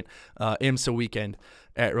August 2nd, IMSA weekend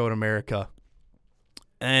at Road America.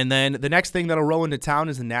 And then the next thing that'll roll into town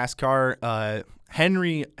is the NASCAR.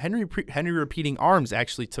 Henry Repeating Arms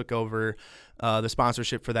actually took over the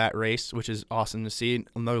sponsorship for that race, which is awesome to see.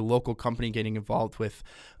 Another local company getting involved with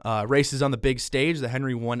races on the big stage. The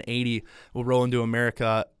Henry 180 will roll into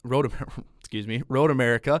Road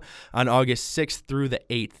America on August 6th through the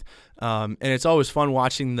 8th. And it's always fun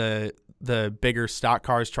watching the bigger stock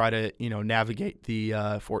cars try to, navigate the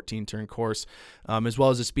 14-turn course, as well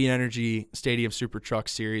as the Speed Energy Stadium Super Truck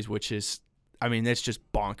Series, which is, it's just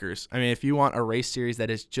bonkers. If you want a race series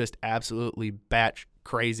that is just absolutely batch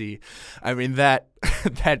crazy,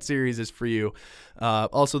 that series is for you.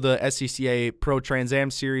 Also, the SCCA Pro Trans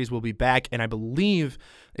Am Series will be back, and I believe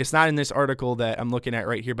it's not in this article that I'm looking at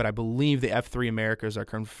right here, but I believe the F3 Americas are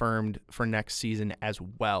confirmed for next season as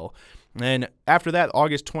well. And after that,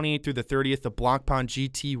 August 28th through the 30th, the Blancpain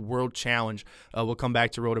GT World Challenge will come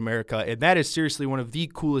back to Road America, and that is seriously one of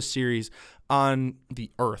the coolest series on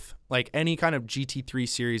the earth. Like any kind of GT3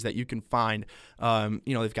 series that you can find.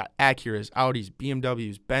 They've got Acuras, Audis,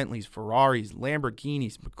 BMWs, Bentleys, Ferraris,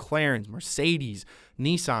 Lamborghinis, McLarens, Mercedes,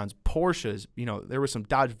 Nissans, Porsches. There were some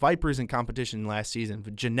Dodge Vipers in competition last season,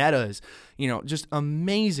 Ginettas, just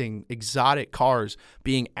amazing exotic cars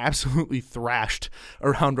being absolutely thrashed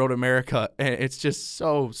around Road America. And it's just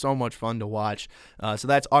so much fun to watch. So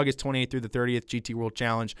that's August 28th through the 30th, GT World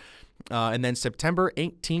Challenge. And then September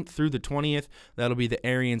 18th through the 20th, that'll be the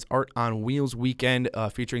Arians Art on Wheels weekend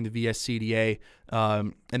featuring the VSCDA.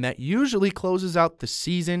 And that usually closes out the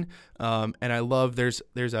season. And I love there's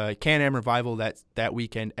a Can-Am Revival that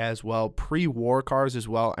weekend as well. Pre-war cars as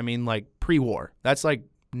well. Pre-war. That's like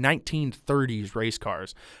 1930s race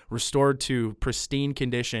cars restored to pristine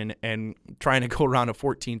condition and trying to go around a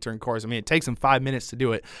 14-turn course. It takes them 5 minutes to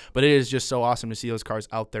do it, but it is just so awesome to see those cars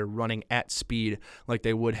out there running at speed like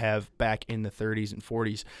they would have back in the 30s and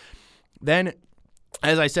 40s. Then,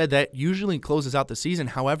 as I said, that usually closes out the season.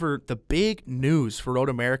 However, the big news for Road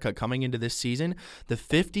America coming into this season, the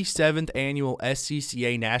 57th annual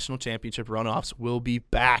SCCA National Championship runoffs will be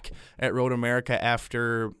back at Road America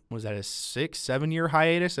after, was that a 6-7 year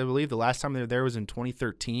hiatus? I believe the last time they were there was in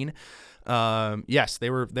 2013. Yes, they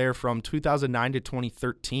were there from 2009 to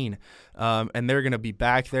 2013. And they're going to be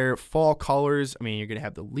back there. Fall colors. You're going to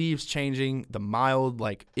have the leaves changing, the mild,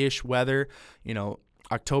 ish weather,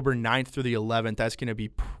 October 9th through the 11th, that's going to be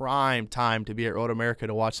prime time to be at Road America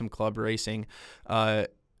to watch some club racing.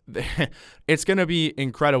 It's going to be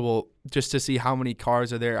incredible just to see how many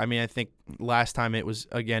cars are there. I think last time it was,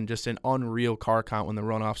 again, just an unreal car count when the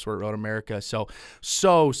runoffs were at Road America. So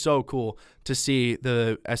cool to see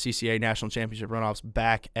the SCCA National Championship runoffs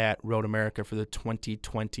back at Road America for the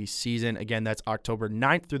 2020 season. Again, that's October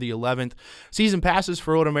 9th through the 11th. Season passes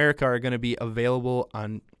for Road America are going to be available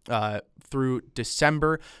on through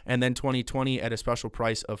December, and then 2020 at a special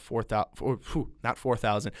price of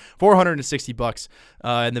 $460.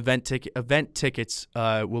 And the event tickets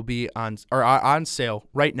will be on sale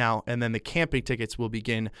right now, and then the camping tickets will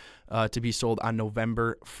begin to be sold on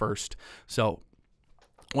November 1st. So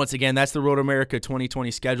once again, that's the Road America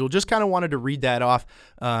 2020 schedule. Just kind of wanted to read that off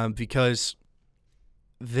because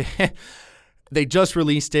they just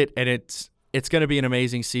released it, and it's going to be an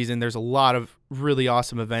amazing season. There's a lot of really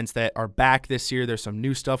awesome events that are back this year. There's some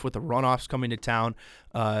new stuff with the runoffs coming to town.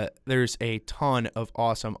 There's a ton of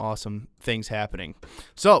awesome things happening.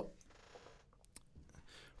 So,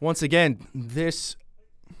 once again, this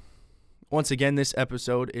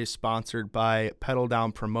episode is sponsored by Pedal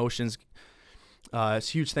Down Promotions.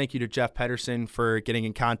 Huge thank you to Jeff Pedersen for getting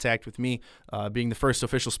in contact with me, being the first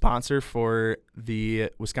official sponsor for the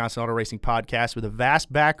Wisconsin Auto Racing Podcast. With a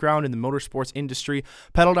vast background in the motorsports industry,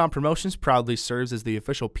 Pedal Down Promotions proudly serves as the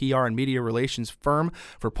official PR and media relations firm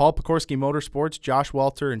for Paul Pekorski Motorsports, Josh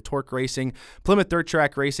Walter and Torque Racing, Plymouth Dirt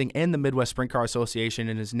Track Racing, and the Midwest Sprint Car Association,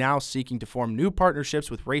 and is now seeking to form new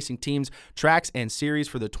partnerships with racing teams, tracks, and series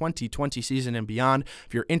for the 2020 season and beyond.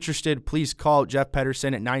 If you're interested, please call Jeff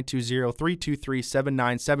Pedersen at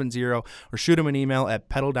 920-323-7970 or shoot him an email at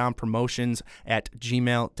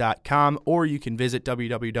pedaldownpromotions@gmail.com, or you can visit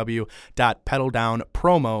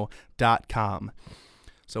www.pedaldownpromo.com.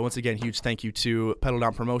 So once again, huge thank you to Pedal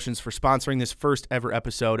Down Promotions for sponsoring this first ever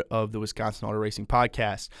episode of the Wisconsin Auto Racing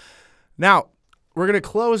Podcast. Now, we're going to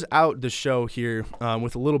close out the show here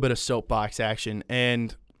with a little bit of soapbox action,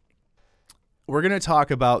 and we're going to talk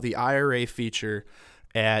about the IRA feature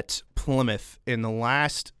at Plymouth in the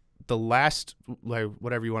last,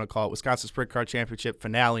 whatever you want to call it, Wisconsin Sprint Car Championship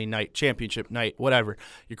finale night, championship night, whatever.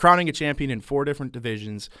 You're crowning a champion in 4 different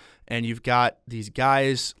divisions, and you've got these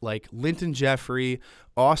guys like Linton Jeffrey,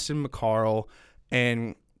 Austin McCarl,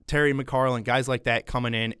 and Terry McCarl, and guys like that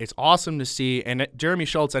coming in. It's awesome to see, and Jeremy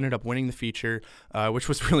Schultz ended up winning the feature, which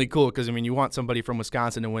was really cool because, I mean, you want somebody from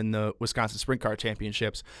Wisconsin to win the Wisconsin Sprint Car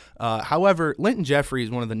Championships. However, Linton Jeffrey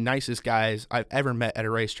is one of the nicest guys I've ever met at a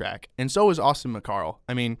racetrack, and so is Austin McCarl.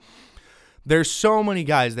 I mean, there's so many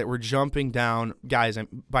guys that were jumping down,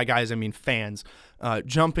 by guys I mean fans,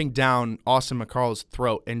 jumping down Austin McCarl's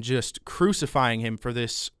throat and just crucifying him for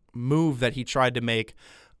this move that he tried to make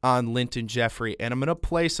on Linton Jeffrey. And I'm going to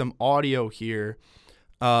play some audio here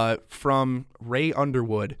from Ray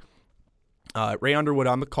Underwood. Ray Underwood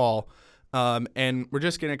on the call. And we're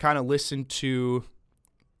just going to kind of listen to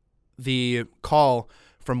the call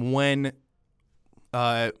from when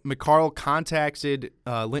McCarl contacted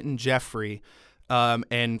Linton Jeffrey.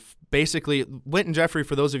 And basically, Linton Jeffrey,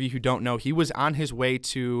 for those of you who don't know, he was on his way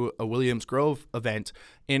to a Williams Grove event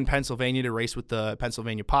in Pennsylvania to race with the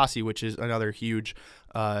Pennsylvania Posse, which is another huge,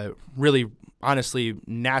 really, honestly,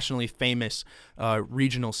 nationally famous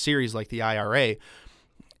regional series like the IRA.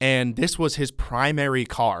 And this was his primary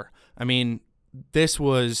car. I mean,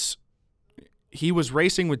 he was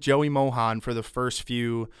racing with Joey Mohan for the first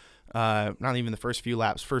few, not even the first few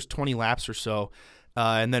laps, first 20 laps or so.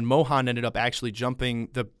 And then Mohan ended up actually jumping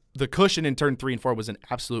the cushion in turn 3 and 4 was an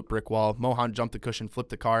absolute brick wall. Mohan jumped the cushion, flipped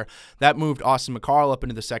the car. That moved Austin McCarl up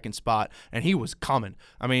into the second spot, and he was coming.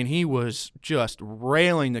 I mean, he was just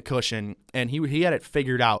railing the cushion, and he had it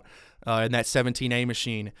figured out in that 17A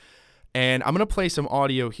machine. And I'm going to play some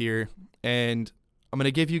audio here, and I'm going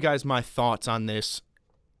to give you guys my thoughts on this.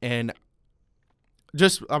 And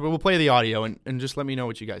we'll play the audio, and just let me know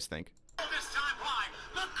what you guys think. This time high,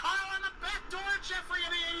 McCarl on the back door, Jeffrey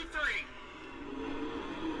in the 83.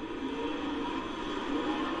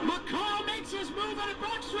 McCarl makes his move on a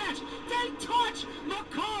backstretch. They touch.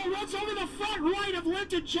 McCarl runs over the front right of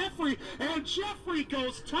Linton Jeffrey, and Jeffrey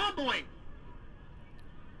goes tumbling.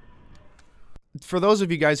 For those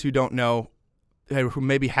of you guys who don't know, who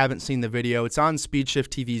maybe haven't seen the video, it's on SpeedShift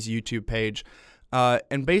TV's YouTube page.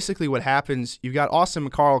 And basically what happens, you've got Austin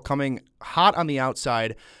McCarl coming hot on the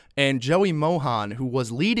outside, and Joey Mohan, who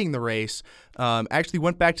was leading the race, actually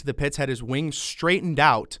went back to the pits, had his wings straightened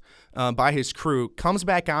out by his crew, comes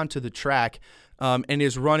back onto the track, and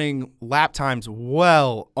is running lap times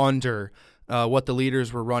well under what the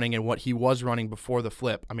leaders were running and what he was running before the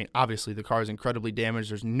flip. I mean, obviously the car is incredibly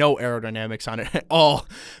damaged. There's no aerodynamics on it at all.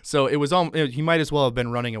 So he might as well have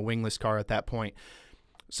been running a wingless car at that point.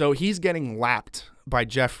 So he's getting lapped by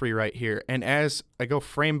Jeffrey right here. And as I go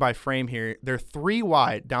frame by frame here, they're 3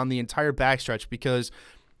 wide down the entire backstretch because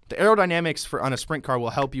the aerodynamics on a sprint car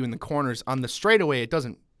will help you in the corners. On the straightaway, it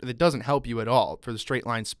doesn't help you at all for the straight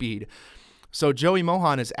line speed. So Joey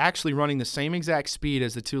Mohan is actually running the same exact speed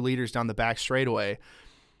as the 2 leaders down the back straightaway.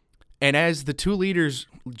 And as the 2 leaders,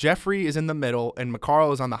 Jeffrey is in the middle and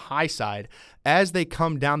McCarl is on the high side. As they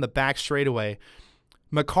come down the back straightaway,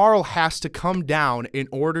 McCarl has to come down in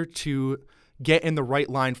order to get in the right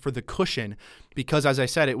line for the cushion because, as I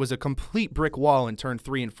said, it was a complete brick wall in turn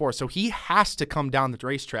 3 and 4. So he has to come down the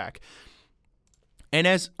racetrack. And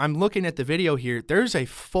as I'm looking at the video here, there's a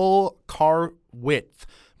full car width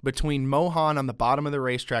between Mohan on the bottom of the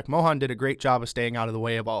racetrack. Mohan did a great job of staying out of the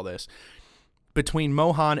way of all this. Between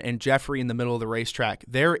Mohan and Jeffrey in the middle of the racetrack,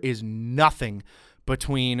 there is nothing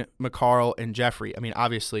between McCarl and Jeffrey. I mean,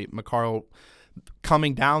 obviously, McCarl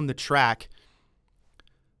coming down the track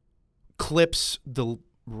clips the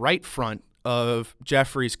right front of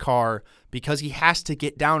Jeffrey's car because he has to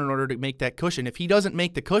get down in order to make that cushion. If he doesn't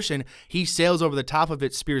make the cushion, he sails over the top of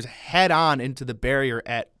it, spears head on into the barrier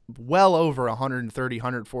at well over 130,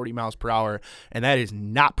 140 miles per hour, and that is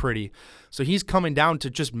not pretty. So he's coming down to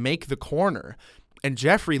just make the corner, and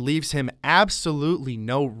Jeffrey leaves him absolutely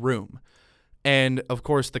no room. And, of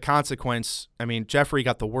course, the consequence, I mean, Jeffrey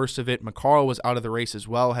got the worst of it. McCarl was out of the race as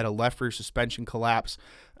well, had a left rear suspension collapse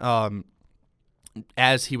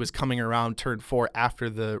as he was coming around turn 4 after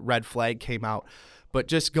the red flag came out. But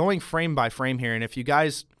just going frame by frame here, and if you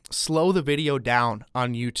guys slow the video down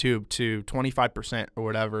on YouTube to 25% or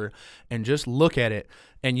whatever and just look at it,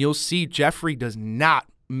 and you'll see Jeffrey does not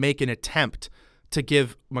make an attempt to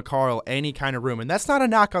give McCarl any kind of room. And that's not a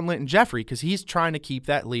knock on Linton Jeffrey because he's trying to keep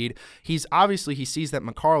that lead. He sees that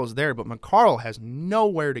McCarl is there, but McCarl has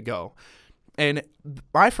nowhere to go. And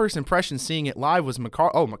my first impression seeing it live was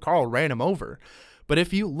McCarl ran him over. But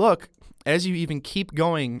if you look, as you even keep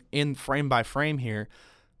going in frame by frame here,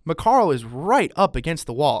 McCarl is right up against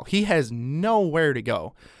the wall. He has nowhere to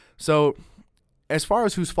go. So as far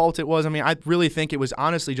as whose fault it was, I mean, I really think it was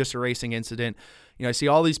honestly just a racing incident. You know, I see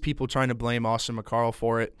all these people trying to blame Austin McCarl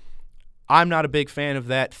for it. I'm not a big fan of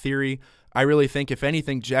that theory. I really think, if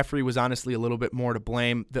anything, Jeffrey was honestly a little bit more to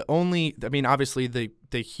blame. Obviously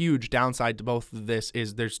the huge downside to both of this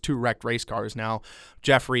is there's 2 wrecked race cars now.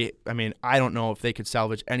 Jeffrey, I don't know if they could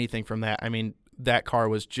salvage anything from that. That car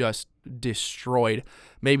was just destroyed.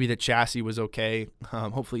 Maybe the chassis was okay.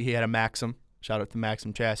 Hopefully he had a Maxim. Shout out to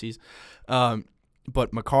Maxim chassis.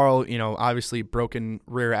 But McCarl, obviously broken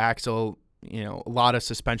rear axle, a lot of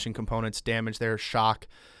suspension components damaged there, shock,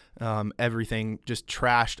 everything just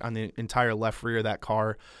trashed on the entire left rear of that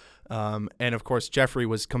car. And of course, Jeffrey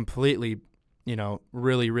was completely,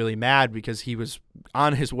 really, really mad because he was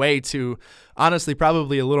on his way to honestly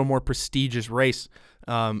probably a little more prestigious race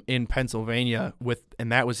in Pennsylvania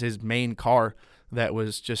and that was his main car that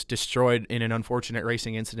was just destroyed in an unfortunate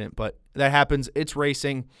racing incident. But that happens. It's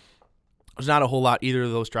racing. There's not a whole lot either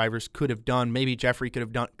of those drivers could have done. Maybe Jeffrey could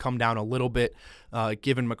have come down a little bit,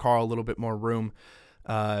 given McCarl a little bit more room.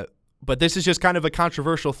 But this is just kind of a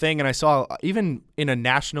controversial thing, and I saw even I'm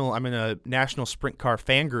in a national sprint car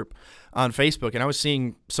fan group on Facebook, and I was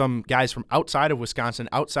seeing some guys from outside of Wisconsin,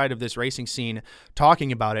 outside of this racing scene,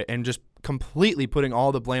 talking about it and just completely putting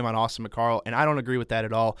all the blame on Austin McCarl, and I don't agree with that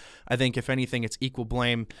at all. I think, if anything, it's equal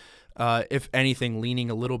blame, if anything, leaning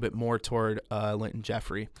a little bit more toward Linton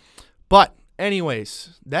Jeffrey. But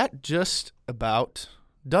anyways, that just about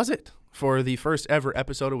does it for the first ever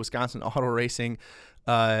episode of Wisconsin Auto Racing,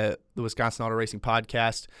 the Wisconsin Auto Racing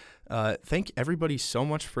podcast. Thank everybody so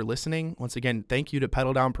much for listening. Once again, thank you to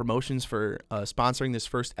Pedal Down Promotions for sponsoring this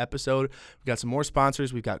first episode. We've got some more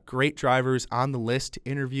sponsors. We've got great drivers on the list to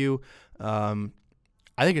interview. I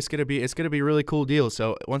think it's gonna be a really cool deal.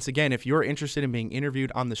 So once again, if you're interested in being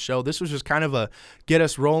interviewed on the show, this was just kind of a get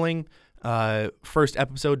us rolling first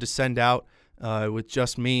episode to send out with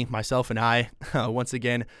just me, myself, and I. Once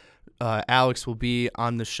again, Alex will be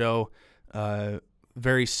on the show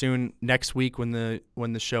very soon next week when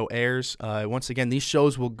the show airs. Once again, these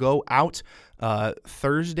shows will go out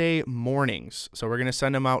Thursday mornings, so we're gonna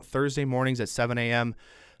send them out Thursday mornings at 7 a.m.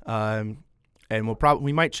 And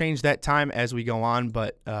we might change that time as we go on,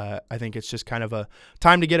 but I think it's just kind of a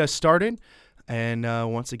time to get us started. And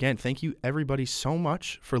once again, thank you everybody so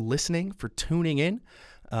much for listening, for tuning in.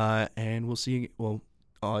 And we'll see. Well,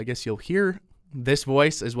 I guess you'll hear this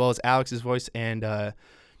voice as well as Alex's voice and a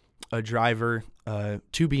driver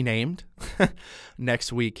to be named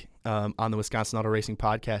next week on the Wisconsin Auto Racing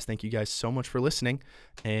podcast. Thank you guys so much for listening,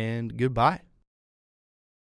 and goodbye.